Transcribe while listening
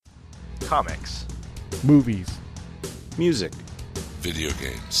Comics. Movies. Music. Video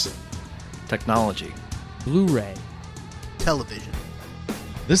games. Technology. Blu-ray. Television.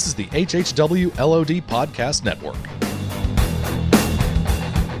 This is the HHW LOD Podcast Network.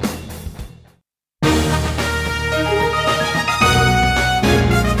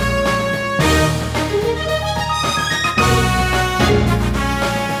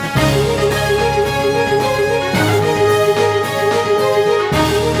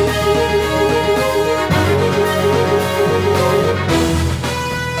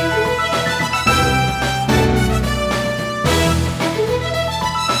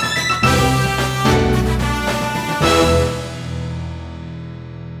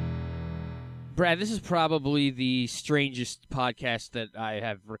 Brad, this is probably the strangest podcast that I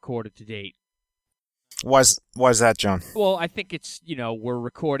have recorded to date. Why's that, John? Well, I think it's, we're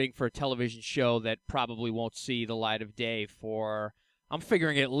recording for a television show that probably won't see the light of day for, I'm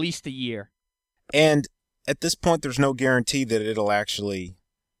figuring, at least a year. And at this point, there's no guarantee that it'll actually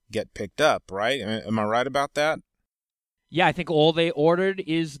get picked up, right? Am I right about that? Yeah, I think all they ordered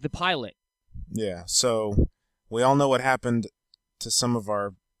is the pilot. Yeah, so we all know what happened to some of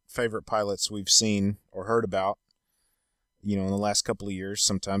our favorite pilots we've seen or heard about, in the last couple of years.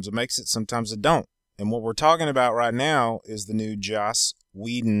 Sometimes it makes it, sometimes it don't. And what we're talking about right now is the new Joss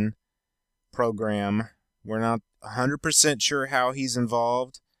Whedon program. We're not 100% sure how he's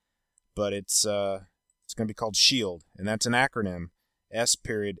involved, but it's going to be called SHIELD, and that's an acronym.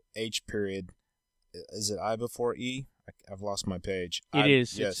 S.H. Is it I before E? I've lost my page. It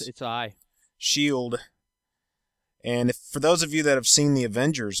is. Yes. It's I. SHIELD. And for those of you that have seen the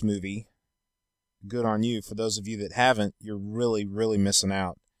Avengers movie, good on you. For those of you that haven't, you're really, really missing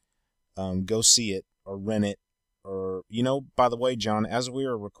out. Go see it or rent it. Or, by the way, John, as we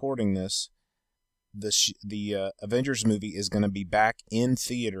are recording this, the Avengers movie is going to be back in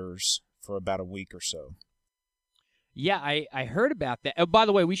theaters for about a week or so. Yeah, I heard about that. Oh, by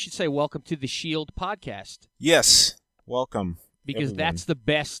the way, we should say welcome to the SHIELD podcast. Yes, welcome. Because everyone. That's the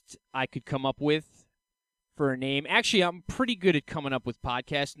best I could come up with for a name. Actually, I'm pretty good at coming up with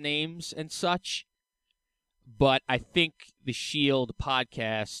podcast names and such, but I think the SHIELD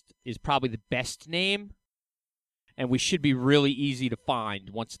podcast is probably the best name, and we should be really easy to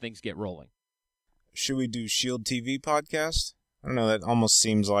find once things get rolling. Should we do SHIELD TV podcast? I don't know, that almost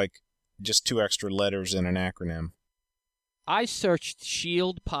seems like just 2 extra letters in an acronym. I searched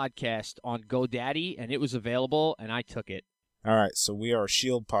SHIELD podcast on GoDaddy, and it was available, and I took it. All right, so we are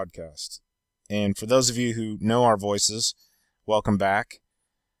SHIELD podcast. And for those of you who know our voices, welcome back.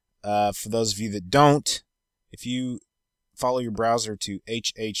 For those of you that don't, if you follow your browser to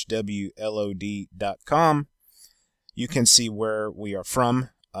hhwlod.com, you can see where we are from.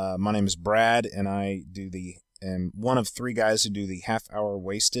 My name is Brad, and I am one of 3 guys who do the Half Hour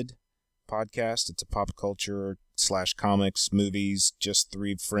Wasted podcast. It's a pop culture / comics, movies, just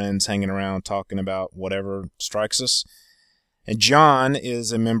 3 friends hanging around talking about whatever strikes us. And John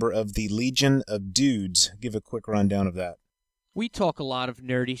is a member of the Legion of Dudes. Give a quick rundown of that. We talk a lot of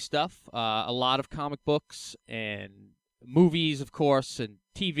nerdy stuff, a lot of comic books and movies, of course, and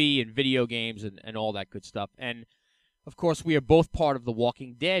TV and video games and all that good stuff. And, of course, we are both part of the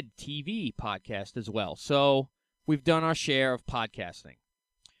Walking Dead TV podcast as well. So we've done our share of podcasting.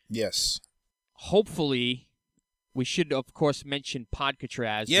 Yes. Hopefully, we should, of course, mention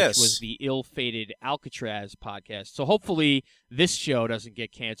Podcatraz, yes, which was the ill-fated Alcatraz podcast. So hopefully this show doesn't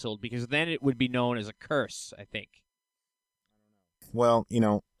get canceled, because then it would be known as a curse, I think. Well,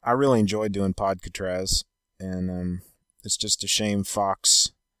 I really enjoyed doing Podcatraz, and it's just a shame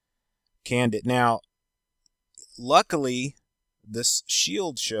Fox canned it. Now, luckily, this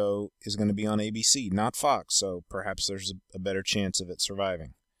SHIELD show is going to be on ABC, not Fox, so perhaps there's a better chance of it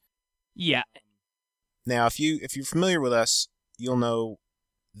surviving. Yeah. Now, if you're familiar with us, you'll know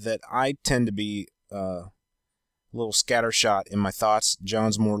that I tend to be a little scattershot in my thoughts.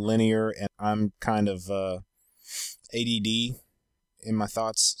 John's more linear, and I'm kind of ADD in my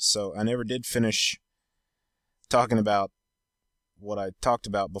thoughts, so I never did finish talking about what I talked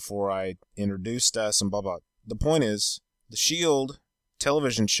about before I introduced us and blah, blah. The point is, the SHIELD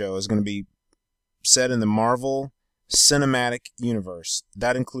television show is going to be set in the Marvel Cinematic Universe.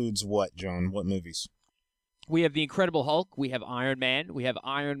 That includes what, John? What movies? We have The Incredible Hulk, we have Iron Man, we have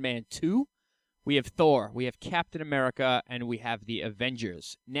Iron Man 2, we have Thor, we have Captain America, and we have the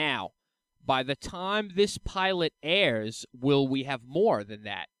Avengers. Now, by the time this pilot airs, will we have more than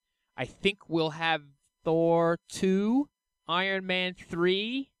that? I think we'll have Thor 2, Iron Man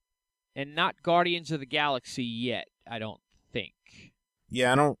 3, and not Guardians of the Galaxy yet, I don't think.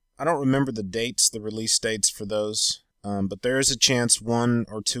 Yeah, I don't remember the dates, the release dates for those. but there is a chance one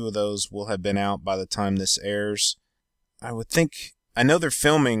or two of those will have been out by the time this airs. I know they're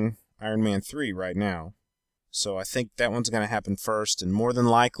filming Iron Man 3 right now, so I think that one's going to happen first, and more than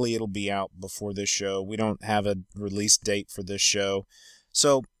likely it'll be out before this show. We don't have a release date for this show.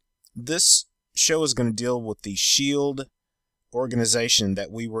 So this show is going to deal with the S.H.I.E.L.D. organization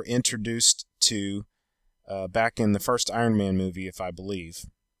that we were introduced to back in the first Iron Man movie, if I believe.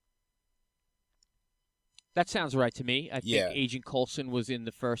 That sounds right to me. I think Yeah. Agent Coulson was in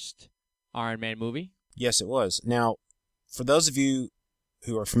the first Iron Man movie. Yes, it was. Now, for those of you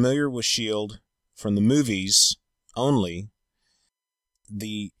who are familiar with S.H.I.E.L.D. from the movies only,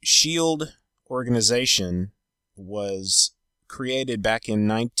 the S.H.I.E.L.D. organization was created back in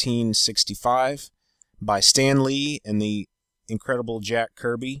 1965 by Stan Lee and the incredible Jack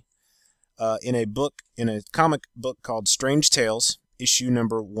Kirby in a comic book called Strange Tales, issue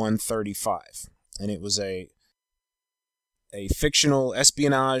number 135. And it was a fictional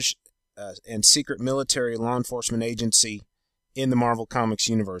espionage and secret military law enforcement agency in the Marvel Comics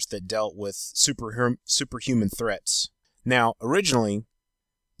universe that dealt with superhuman threats. Now, originally,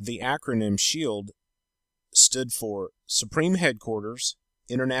 the acronym S.H.I.E.L.D. stood for Supreme Headquarters,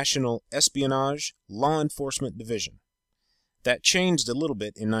 International Espionage Law Enforcement Division. That changed a little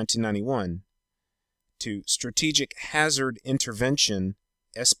bit in 1991 to Strategic Hazard Intervention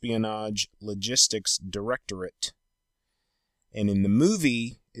Espionage Logistics Directorate. And in the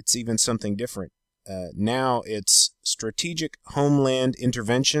movie, it's even something different. Now it's Strategic Homeland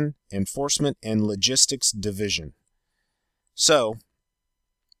Intervention, Enforcement, and Logistics Division. So,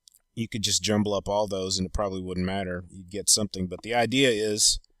 you could just jumble up all those and it probably wouldn't matter. You'd get something. But the idea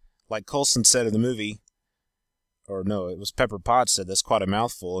is, like Coulson said in the movie, or no, it was Pepper Potts said, that's quite a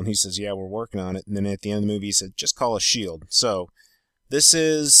mouthful. And he says, yeah, we're working on it. And then at the end of the movie, he said, just call us S.H.I.E.L.D. So, this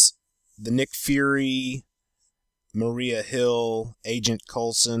is the Nick Fury, Maria Hill, Agent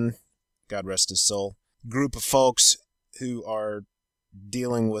Coulson, God rest his soul, group of folks who are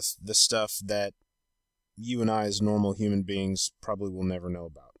dealing with the stuff that you and I as normal human beings probably will never know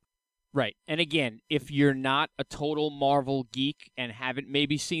about. Right. And again, if you're not a total Marvel geek and haven't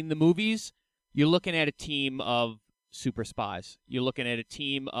maybe seen the movies, you're looking at a team of super spies. You're looking at a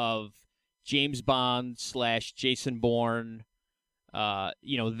team of James Bond / Jason Bourne,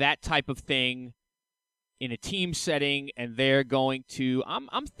 that type of thing in a team setting, and they're going to,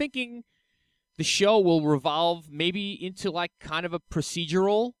 I'm thinking the show will revolve maybe into like kind of a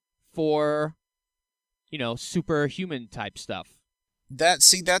procedural for, superhuman type stuff.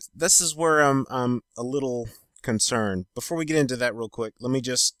 This is where I'm a little concerned. Before we get into that real quick, let me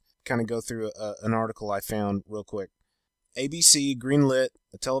just kind of go through an article I found real quick. ABC greenlit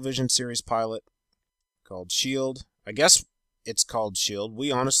a television series pilot called S.H.I.E.L.D. I guess it's called S.H.I.E.L.D.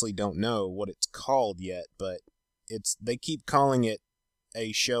 We honestly don't know what it's called yet, but they keep calling it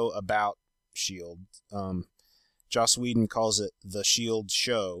a show about S.H.I.E.L.D. Joss Whedon calls it the S.H.I.E.L.D.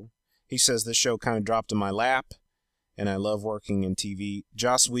 show. He says this show kind of dropped in my lap, and I love working in TV.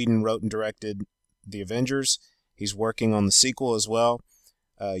 Joss Whedon wrote and directed The Avengers. He's working on the sequel as well.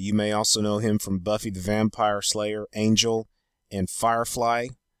 You may also know him from Buffy the Vampire Slayer, Angel, and Firefly.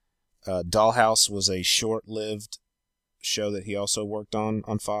 Dollhouse was a short-lived show that he also worked on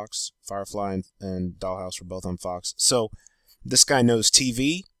Fox. Firefly and Dollhouse were both on Fox. So this guy knows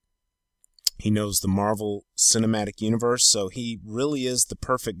TV. He knows the Marvel Cinematic Universe, so he really is the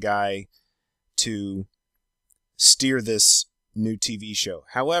perfect guy to steer this new TV show.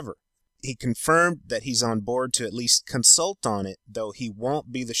 However, he confirmed that he's on board to at least consult on it, though he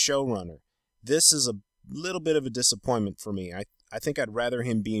won't be the showrunner. This is a little bit of a disappointment for me. I think I'd rather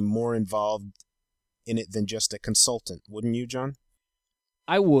him be more involved in it than just a consultant. Wouldn't you, John?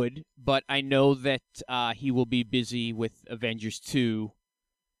 I would, but I know that he will be busy with Avengers 2.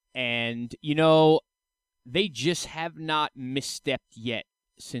 And, they just have not misstepped yet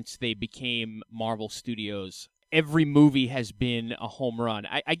since they became Marvel Studios. Every movie has been a home run.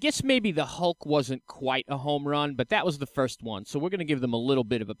 I guess maybe the Hulk wasn't quite a home run, but that was the first one, so we're going to give them a little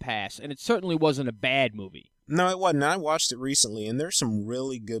bit of a pass. And it certainly wasn't a bad movie. No, it wasn't. I watched it recently, and there's some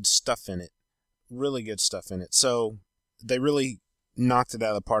really good stuff in it. Really good stuff in it. So they really knocked it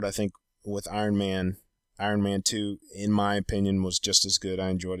out of the park, I think, with Iron Man. Iron Man 2, in my opinion, was just as good. I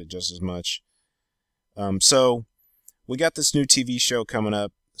enjoyed it just as much. So we got this new TV show coming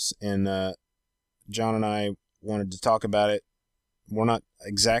up, and John and I wanted to talk about it. We're not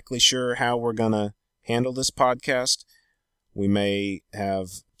exactly sure how we're going to handle this podcast. We may have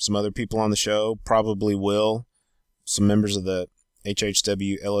some other people on the show, probably will, some members of the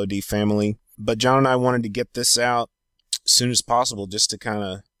HHW LOD family. But John and I wanted to get this out as soon as possible just to kind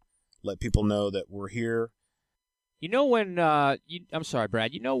of let people know that we're here. You know when, I'm sorry,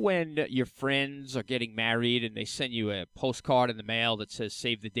 Brad, you know when your friends are getting married and they send you a postcard in the mail that says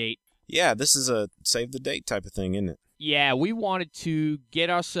save the date? Yeah, this is a save the date type of thing, isn't it? Yeah, we wanted to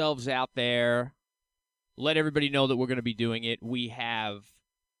get ourselves out there, let everybody know that we're going to be doing it. We have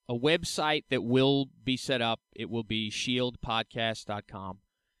a website that will be set up. It will be shieldpodcast.com.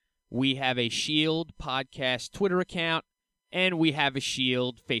 We have a Shield Podcast Twitter account, and we have a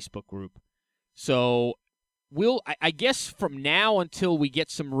Shield Facebook group. So I guess from now until we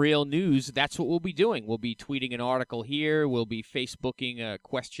get some real news, that's what we'll be doing. We'll be tweeting an article here. We'll be Facebooking a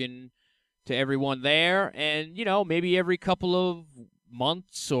question to everyone there. And, maybe every couple of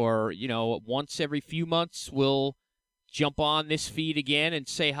months or, once every few months, we'll jump on this feed again and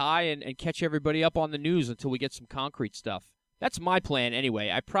say hi and catch everybody up on the news until we get some concrete stuff. That's my plan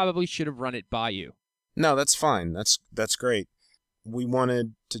anyway. I probably should have run it by you. No, that's fine. That's great. We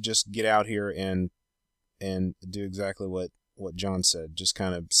wanted to just get out here and do exactly what John said. Just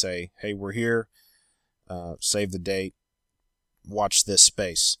kind of say, hey, we're here. Save the date. Watch this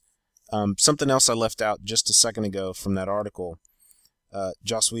space. Something else I left out just a second ago from that article.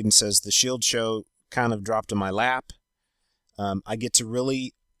 Joss Whedon says, the S.H.I.E.L.D. show kind of dropped in my lap. I get to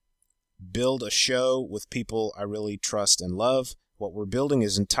really build a show with people I really trust and love. What we're building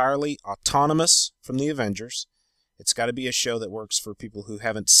is entirely autonomous from the Avengers. It's got to be a show that works for people who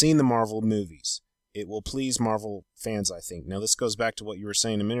haven't seen the Marvel movies. It will please Marvel fans, I think. Now, this goes back to what you were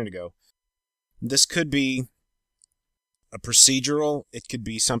saying a minute ago. This could be a procedural. It could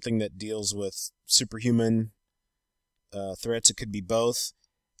be something that deals with superhuman threats. It could be both.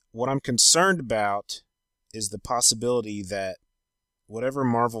 What I'm concerned about is the possibility that whatever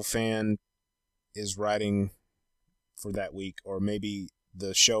Marvel fan is writing for that week, or maybe the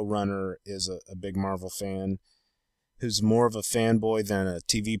showrunner is a big Marvel fan who's more of a fanboy than a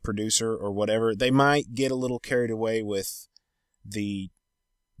TV producer or whatever, they might get a little carried away with the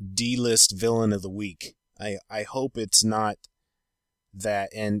D-list villain of the week. I hope it's not that.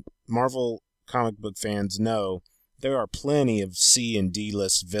 And Marvel comic book fans know there are plenty of C and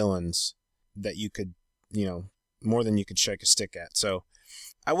D-list villains that you could, more than you could shake a stick at. So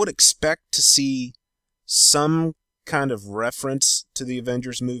I would expect to see some kind of reference to the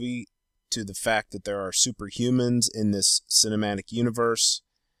Avengers movie, to the fact that there are superhumans in this cinematic universe,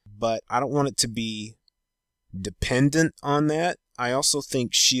 but I don't want it to be dependent on that. I also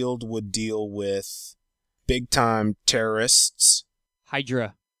think S.H.I.E.L.D. would deal with big-time terrorists.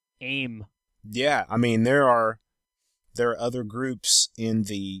 Hydra. AIM. Yeah, I mean, there are other groups in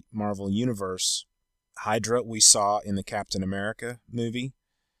the Marvel Universe. Hydra we saw in the Captain America movie.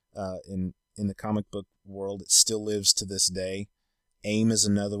 In the comic book world, it still lives to this day. AIM is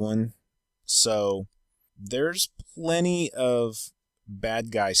another one. So there's plenty of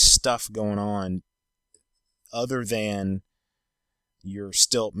bad guy stuff going on other than your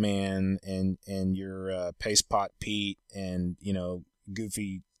Stilt Man and your Paste Pot Pete and,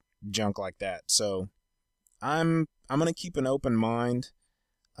 goofy junk like that. So I'm going to keep an open mind.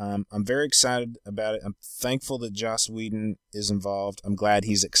 I'm very excited about it. I'm thankful that Joss Whedon is involved. I'm glad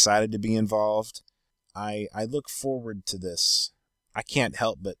he's excited to be involved. I look forward to this. I can't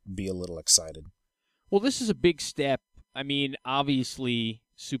help but be a little excited. Well, this is a big step. I mean, obviously,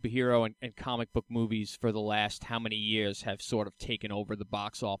 superhero and comic book movies for the last how many years have sort of taken over the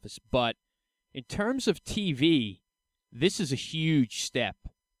box office. But in terms of TV, this is a huge step.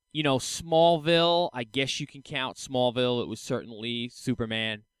 Smallville, I guess you can count Smallville. It was certainly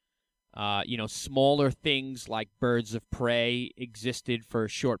Superman. Smaller things like Birds of Prey existed for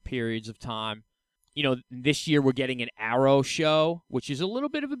short periods of time. This year we're getting an Arrow show, which is a little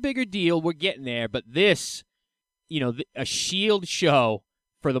bit of a bigger deal. We're getting there. But this, a S.H.I.E.L.D. show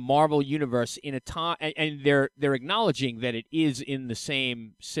for the Marvel Universe in a time, and they're acknowledging that it is in the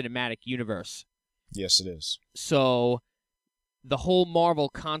same cinematic universe. Yes, it is. So the whole Marvel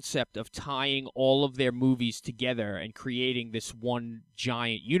concept of tying all of their movies together and creating this one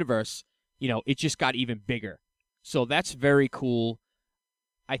giant universe, it just got even bigger. So that's very cool.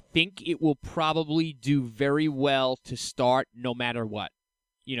 I think it will probably do very well to start no matter what.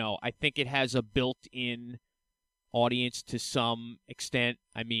 I think it has a built-in audience to some extent.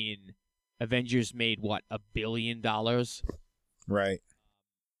 I mean, Avengers made, $1 billion? Right.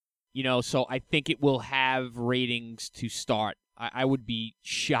 So I think it will have ratings to start. I would be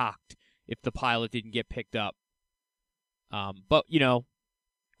shocked if the pilot didn't get picked up. But,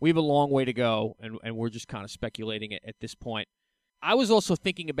 we have a long way to go, and we're just kind of speculating at this point. I was also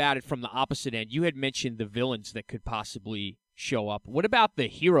thinking about it from the opposite end. You had mentioned the villains that could possibly show up. What about the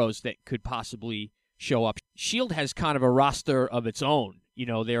heroes that could possibly show up. S.H.I.E.L.D. has kind of a roster of its own. You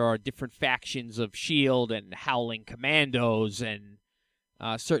know, there are different factions of S.H.I.E.L.D. and Howling Commandos and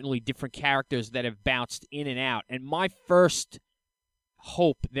certainly different characters that have bounced in and out. And my first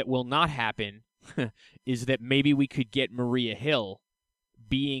hope that will not happen is that maybe we could get Maria Hill,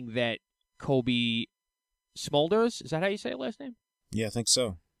 being that Cobie Smulders, is that how you say her last name? Yeah, I think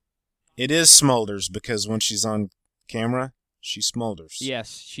so. It is Smulders because when she's on camera, she smulders.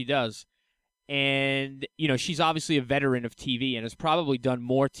 Yes, she does. And, you know, she's obviously a veteran of TV and has probably done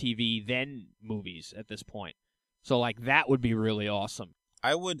more TV than movies at this point. So, like, that would be really awesome.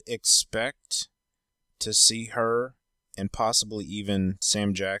 I would expect to see her and possibly even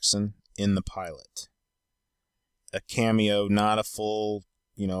Sam Jackson in the pilot. A cameo, not a full,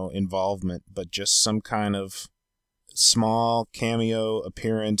 involvement, but just some kind of small cameo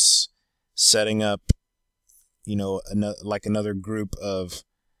appearance setting up, another group of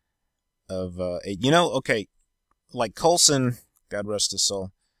like Coulson, God rest his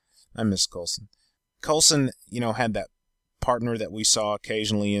soul. I miss Coulson. Coulson, had that partner that we saw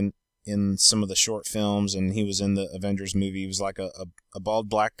occasionally in some of the short films, and he was in the Avengers movie. He was like a bald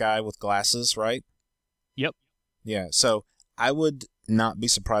black guy with glasses, right? Yep. Yeah, so I would not be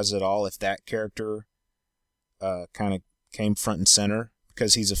surprised at all if that character kind of came front and center,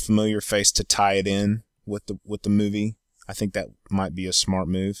 because he's a familiar face to tie it in with the movie. I think that might be a smart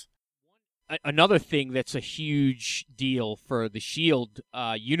move. Another thing that's a huge deal for the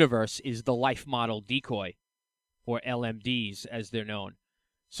S.H.I.E.L.D. Universe is the life model decoy, or LMDs as they're known.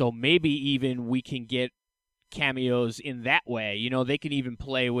 So maybe even we can get cameos in that way. You know, they can even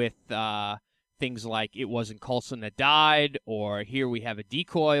play with things like it wasn't Coulson that died, or here we have a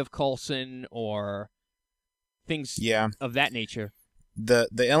decoy of Coulson, or things of that nature. The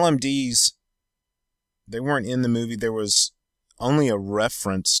LMDs, they weren't in the movie. There was only a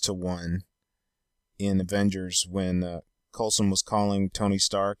reference to one in Avengers when Coulson was calling Tony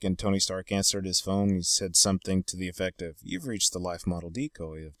Stark, and Tony Stark answered his phone. He said something to the effect of, "You've reached the life model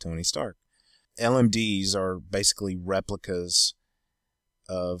decoy of Tony Stark." LMDs are basically replicas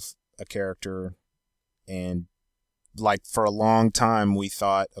of a character, and like for a long time we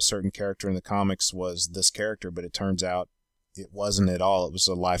thought a certain character in the comics was this character, but it turns out it wasn't at all. It was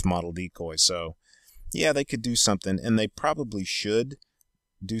a life model decoy. So yeah, they could do something, and they probably should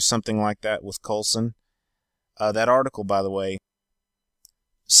do something like that with Coulson. That article, by the way,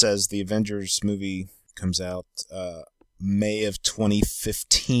 says the Avengers movie comes out May of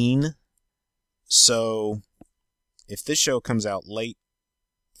 2015. So if this show comes out late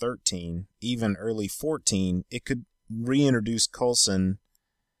 13, even early 14, it could reintroduce Coulson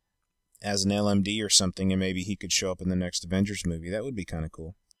as an LMD or something, and maybe he could show up in the next Avengers movie. That would be kind of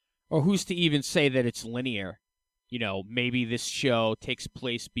cool. Or who's to even say that it's linear? You know, maybe this show takes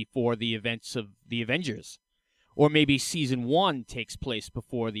place before the events of the Avengers. Or maybe season 1 takes place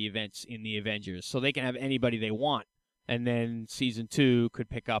before the events in the Avengers. So they can have anybody they want. And then season 2 could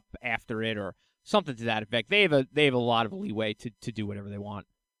pick up after it, or something to that effect. They have a lot of leeway to do whatever they want.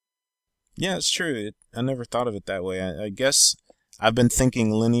 Yeah, it's true. I never thought of it that way. I guess I've been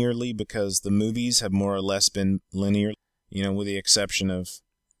thinking linearly because the movies have more or less been linear, with the exception of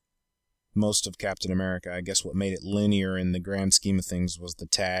most of Captain America. I guess what made it linear in the grand scheme of things was the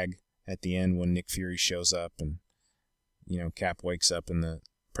tag at the end when Nick Fury shows up and, Cap wakes up in the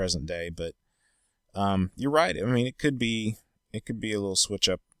present day. But you're right. I mean, it could be a little switch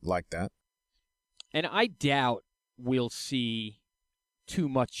up like that. And I doubt we'll see too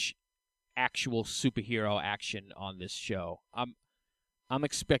much actual superhero action on this show. I'm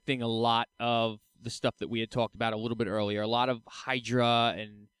expecting a lot of the stuff that we had talked about a little bit earlier, a lot of Hydra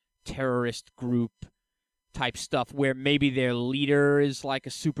and terrorist group type stuff where maybe their leader is like a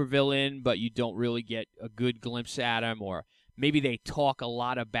supervillain, but you don't really get a good glimpse at him, or maybe they talk a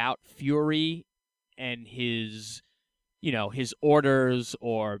lot about Fury and his orders,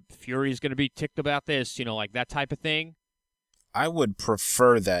 or Fury's going to be ticked about this, like that type of thing. I would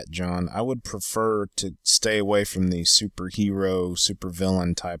prefer that, John. I would prefer to stay away from the superhero,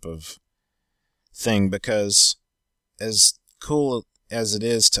 supervillain type of thing, because as cool as it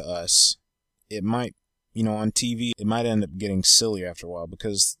is to us, it might, on TV, it might end up getting silly after a while,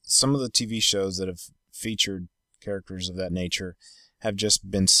 because some of the TV shows that have featured characters of that nature have just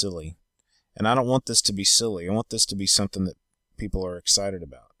been silly. And I don't want this to be silly. I want this to be something that people are excited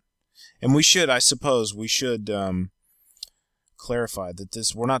about. And I suppose we should clarify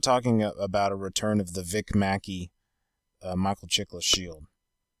that we're not talking about a return of the Vic Mackey, Michael Chiklis S.H.I.E.L.D.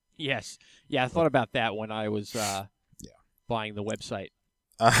 Yes. Yeah, I thought about that when I was buying the website.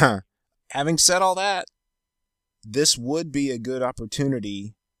 Having said all that, this would be a good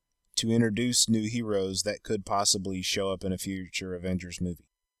opportunity to introduce new heroes that could possibly show up in a future Avengers movie.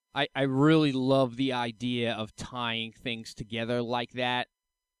 I really love the idea of tying things together like that.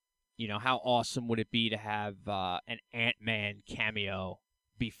 You know, how awesome would it be to have an Ant-Man cameo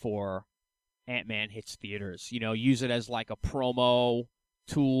before Ant-Man hits theaters? You know, use it as like a promo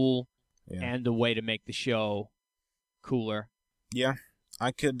tool and a way to make the show cooler. Yeah,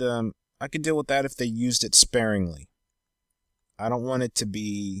 I could deal with that if they used it sparingly. I don't want it to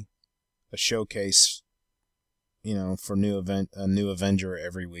be a showcase, you know, for a new Avenger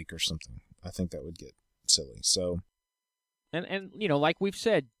every week or something. I think that would get silly. So, and you know, like we've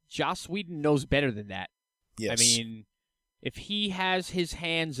said, Joss Whedon knows better than that. yes. I mean, if he has his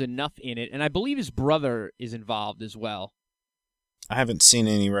hands enough in it, and I believe his brother is involved as well. I haven't seen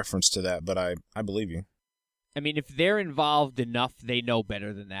any reference to that, but I believe you. I mean, if they're involved enough, they know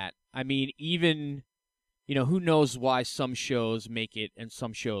better than that. I mean, even, you know, who knows why some shows make it and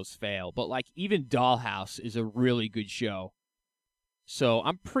some shows fail. But, like, even Dollhouse is a really good show. So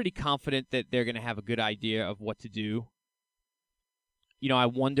I'm pretty confident that they're going to have a good idea of what to do. You know, I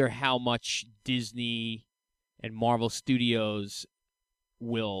wonder how much Disney and Marvel Studios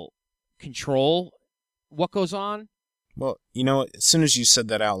will control what goes on. Well, you know, as soon as you said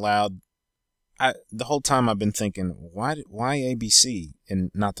that out loud, the whole time I've been thinking, why ABC?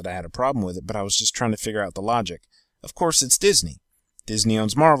 And not that I had a problem with it, but I was just trying to figure out the logic. Of course, it's Disney. Disney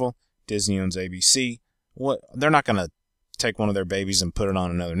owns Marvel. Disney owns ABC. They're not going to take one of their babies and put it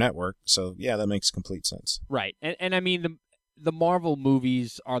on another network. So, yeah, that makes complete sense. Right. And I mean, the Marvel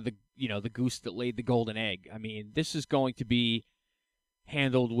movies are the goose that laid the golden egg. I mean, this is going to be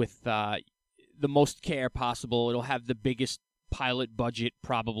handled with the most care possible. It'll have the biggest pilot budget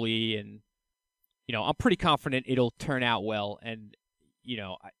probably, and you know, I'm pretty confident it'll turn out well. And you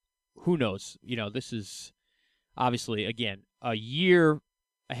know, who knows? You know, this is obviously again a year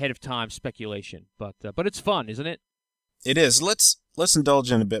ahead of time speculation, but it's fun, isn't it? It is. Let's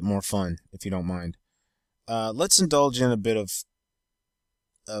indulge in a bit more fun, if you don't mind. Let's indulge in a bit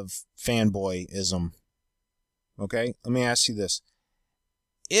of fanboyism. Okay? Let me ask you this.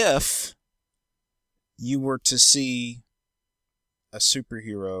 If you were to see a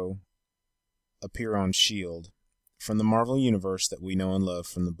superhero appear on S.H.I.E.L.D. from the Marvel Universe that we know and love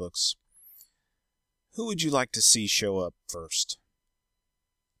from the books, who would you like to see show up first?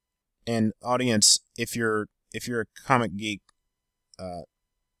 And audience, if you're a comic geek,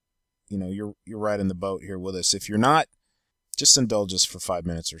 you know, you're right in the boat here with us. If you're not, just indulge us for 5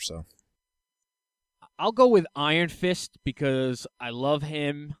 minutes or so. I'll go with Iron Fist because I love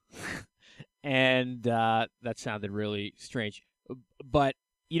him, and that sounded really strange. But,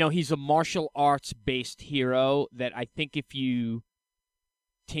 you know, he's a martial arts-based hero that I think if you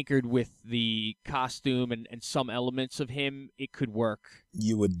tinkered with the costume and some elements of him, it could work.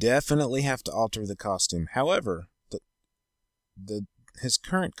 You would definitely have to alter the costume. However, his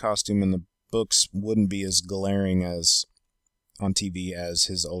current costume in the books wouldn't be as glaring as on TV as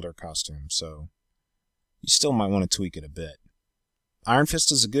his older costume, so you still might want to tweak it a bit. Iron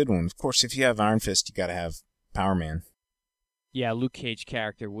Fist is a good one. Of course, if you have Iron Fist, you got to have Power Man. Yeah, Luke Cage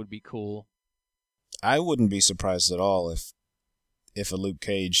character would be cool. I wouldn't be surprised at all if a Luke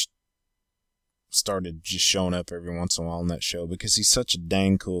Cage started just showing up every once in a while in that show, because he's such a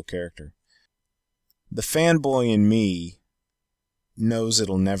dang cool character. The fanboy in me knows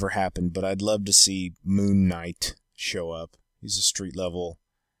it'll never happen, but I'd love to see Moon Knight show up. He's a street level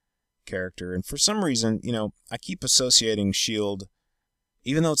character, and for some reason, you know, I keep associating S.H.I.E.L.D.,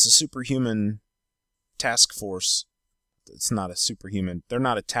 even though it's a superhuman task force. It's not a superhuman. They're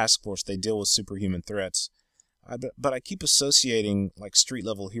not a task force. They deal with superhuman threats. But I keep associating like street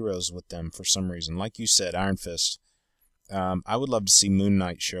level heroes with them for some reason. Like you said, Iron Fist. I would love to see Moon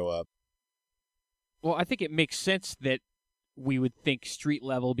Knight show up. Well, I think it makes sense that we would think street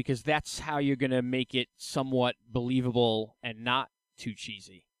level because that's how you're going to make it somewhat believable and not too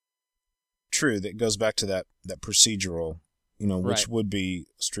cheesy. True. That goes back to that procedural, you know, which Right. would be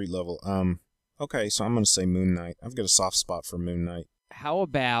street level. Okay, so I'm going to say Moon Knight. I've got a soft spot for Moon Knight. How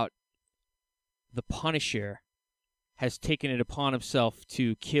about the Punisher has taken it upon himself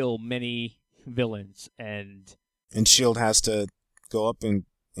to kill many villains, and S.H.I.E.L.D. has to go up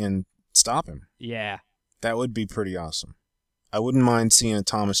and stop him. yeah. That would be pretty awesome. I wouldn't mind seeing a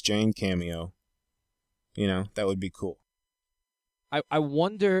Thomas Jane cameo. You know, that would be cool. I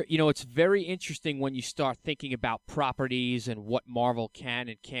wonder, you know, it's very interesting when you start thinking about properties and what Marvel can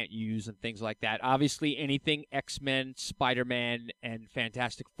and can't use and things like that. Obviously, anything X-Men, Spider-Man, and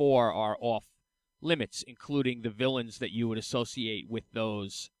Fantastic Four are off limits, including the villains that you would associate with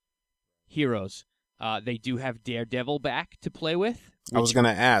those heroes. They do have Daredevil back to play with. I was going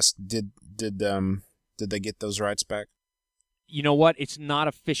to ask, did they get those rights back? You know what? It's not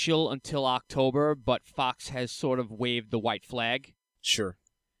official until October, but Fox has sort of waved the white flag. Sure.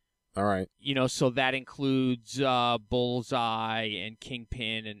 All right. So that includes Bullseye and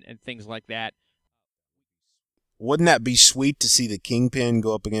Kingpin and things like that. Wouldn't that be sweet to see the Kingpin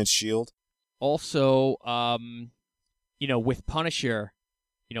go up against S.H.I.E.L.D.? Also, with Punisher,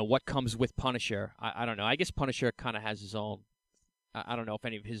 what comes with Punisher? I don't know. I guess Punisher kind of has his own. I don't know if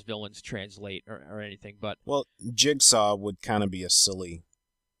any of his villains translate or anything, but... Well, Jigsaw would kind of be a silly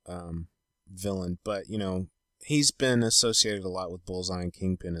villain, but, he's been associated a lot with Bullseye and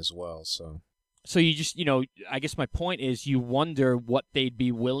Kingpin as well, so... So you just, I guess my point is you wonder what they'd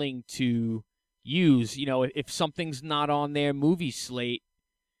be willing to use. If something's not on their movie slate,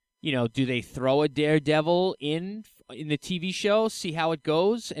 do they throw a Daredevil in the TV show, see how it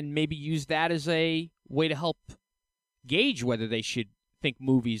goes, and maybe use that as a way to help gauge whether they should think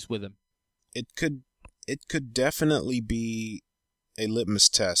movies with him? It could definitely be a litmus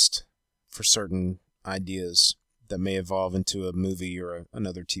test for certain ideas that may evolve into a movie or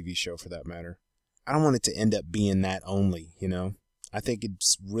another TV show for that matter. I don't want it to end up being that only, I think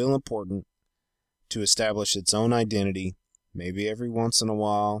it's real important to establish its own identity, maybe every once in a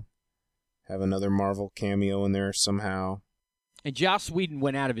while, have another Marvel cameo in there somehow. And Joss Whedon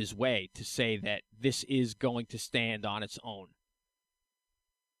went out of his way to say that this is going to stand on its own.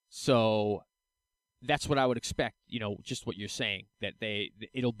 So that's what I would expect, just what you're saying, that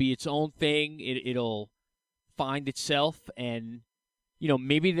it'll be its own thing, it'll find itself, and,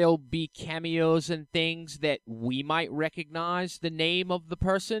 maybe there'll be cameos and things that we might recognize the name of the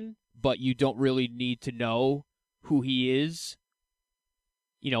person, but you don't really need to know who he is,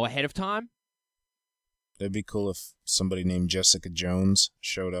 ahead of time. It'd be cool if somebody named Jessica Jones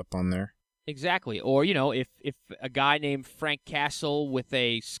showed up on there. Exactly. Or, if a guy named Frank Castle with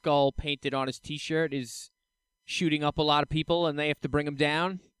a skull painted on his T-shirt is shooting up a lot of people and they have to bring him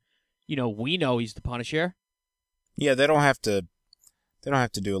down, we know he's the Punisher. Yeah, they don't have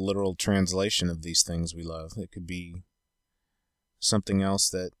to do a literal translation of these things we love. It could be something else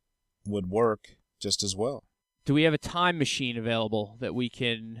that would work just as well. Do we have a time machine available that we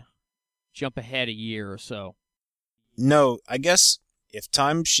can jump ahead a year or so? No, I guess if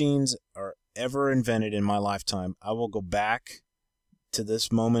time machines are ever invented in my lifetime, I will go back to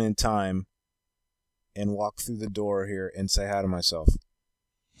this moment in time and walk through the door here and say hi to myself.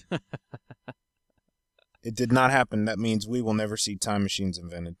 It did not happen. That means we will never see time machines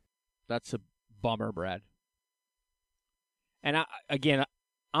invented. That's a bummer, Brad. And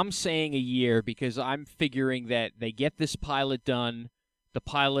I'm saying a year because I'm figuring that they get this pilot done, the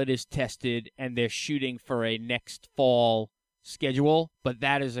pilot is tested, and they're shooting for a next fall schedule, but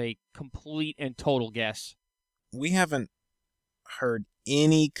that is a complete and total guess. We haven't heard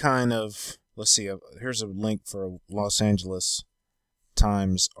any kind of... Let's see, here's a link for a Los Angeles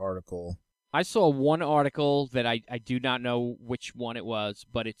Times article. I saw one article that I do not know which one it was,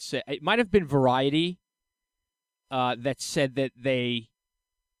 but it might have been Variety that said that they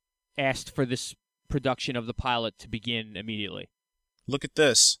asked for this production of the pilot to begin immediately. Look at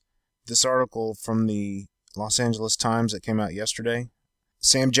this. This article from the Los Angeles Times that came out yesterday.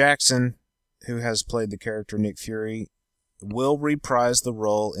 Sam Jackson, who has played the character Nick Fury, will reprise the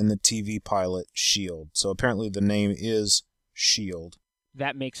role in the TV pilot S.H.I.E.L.D. So apparently the name is S.H.I.E.L.D.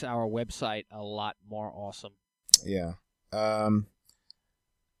 That makes our website a lot more awesome. Yeah. The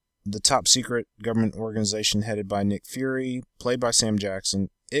top secret government organization headed by Nick Fury, played by Sam Jackson.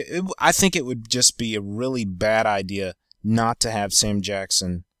 I think it would just be a really bad idea not to have Sam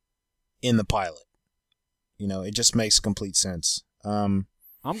Jackson in the pilot. It just makes complete sense. I'm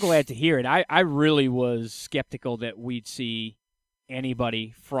glad to hear it. I really was skeptical that we'd see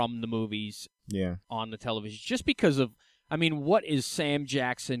anybody from the movies on the television, just because of, what is Sam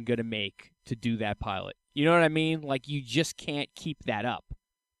Jackson going to make to do that pilot? You know what I mean? Like, you just can't keep that up.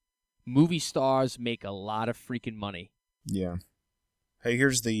 Movie stars make a lot of freaking money. Yeah. Hey,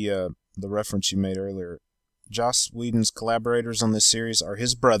 here's the reference you made earlier. Joss Whedon's collaborators on this series are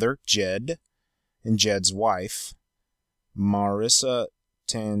his brother, Jed, and Jed's wife, Marissa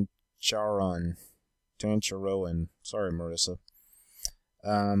Tancharoen. Sorry, Marissa.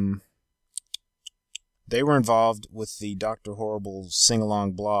 They were involved with the Dr. Horrible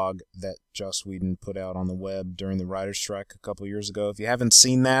sing-along blog that Joss Whedon put out on the web during the writer's strike a couple years ago. If you haven't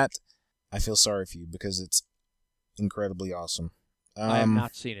seen that, I feel sorry for you because it's incredibly awesome. I have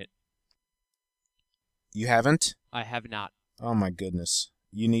not seen it. You haven't? I have not. Oh my goodness.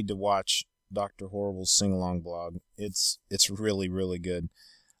 You need to watch Dr. Horrible's sing-along blog. It's really, really good.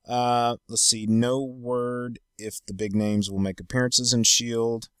 Let's see. No word if the big names will make appearances in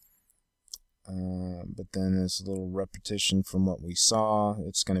S.H.I.E.L.D. But then there's a little repetition from what we saw.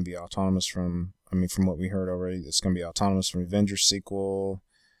 It's going to be autonomous from what we heard already. It's going to be autonomous from Avengers sequel.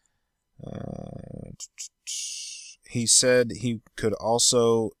 He said he could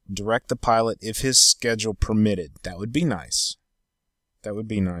also direct the pilot if his schedule permitted. That would be nice. That would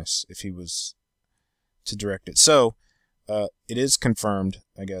be nice if he was to direct it. So, it is confirmed,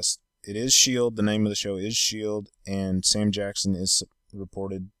 I guess. It is S.H.I.E.L.D. The name of the show is S.H.I.E.L.D. And Sam Jackson is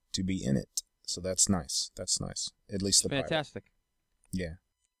reported to be in it. So that's nice. That's nice. At least the Fantastic. Pilot. Yeah.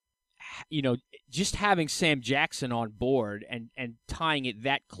 You know, just having Sam Jackson on board and tying it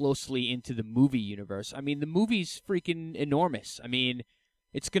that closely into the movie universe. I mean, the movie's freaking enormous. I mean,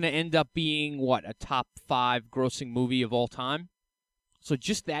 it's going to end up being, what, a top 5 grossing movie of all time? So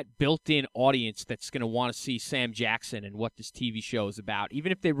just that built-in audience that's going to want to see Sam Jackson and what this TV show is about,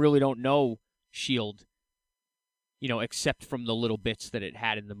 even if they really don't know S.H.I.E.L.D., you know, except from the little bits that it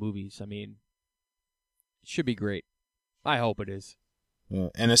had in the movies. I mean, it should be great. I hope it is. Yeah,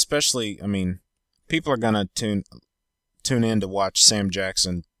 and especially, I mean, people are going to tune in to watch Sam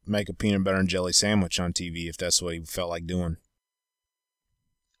Jackson make a peanut butter and jelly sandwich on TV if that's what he felt like doing.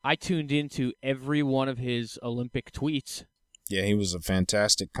 I tuned into every one of his Olympic tweets. Yeah, he was a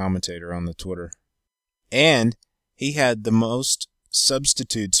fantastic commentator on the Twitter. And he had the most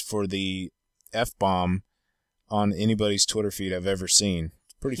substitutes for the F-bomb on anybody's Twitter feed I've ever seen.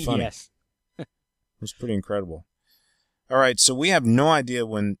 It's pretty funny. Yes. It was pretty incredible. All right, so we have no idea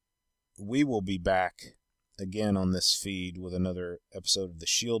when we will be back again on this feed with another episode of the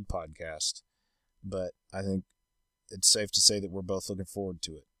S.H.I.E.L.D. podcast, but I think it's safe to say that we're both looking forward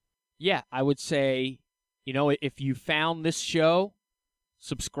to it. Yeah, I would say, you know, if you found this show,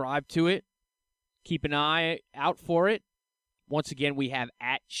 subscribe to it, keep an eye out for it. Once again, we have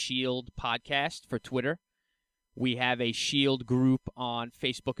 @S.H.I.E.L.D. podcast for Twitter. We have a S.H.I.E.L.D. group on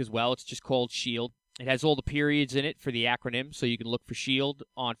Facebook as well. It's just called S.H.I.E.L.D. It has all the periods in it for the acronym, so you can look for S.H.I.E.L.D.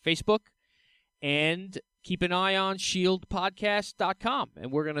 on Facebook. And keep an eye on SHIELDpodcast.com.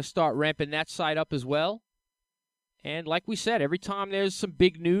 And we're going to start ramping that site up as well. And like we said, every time there's some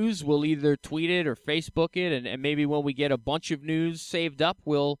big news, we'll either tweet it or Facebook it. And maybe when we get a bunch of news saved up,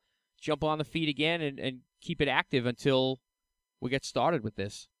 we'll jump on the feed again and keep it active until we get started with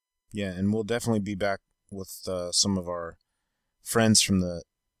this. Yeah, and we'll definitely be back with some of our friends from the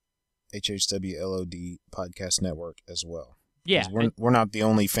HHWLOD podcast network as well. Yeah. We're not the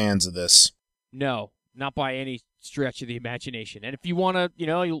only fans of this. No, not by any stretch of the imagination. And if you want to,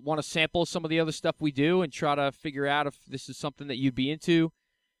 you want to sample some of the other stuff we do and try to figure out if this is something that you'd be into,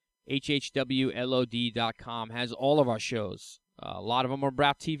 HHWLOD.com has all of our shows. A lot of them are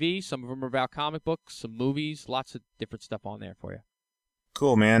about TV. Some of them are about comic books, some movies, lots of different stuff on there for you.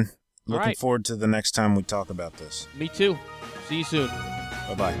 Cool, man. Looking right. forward to the next time we talk about this. Me too. See you soon.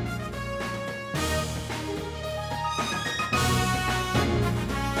 Bye-bye.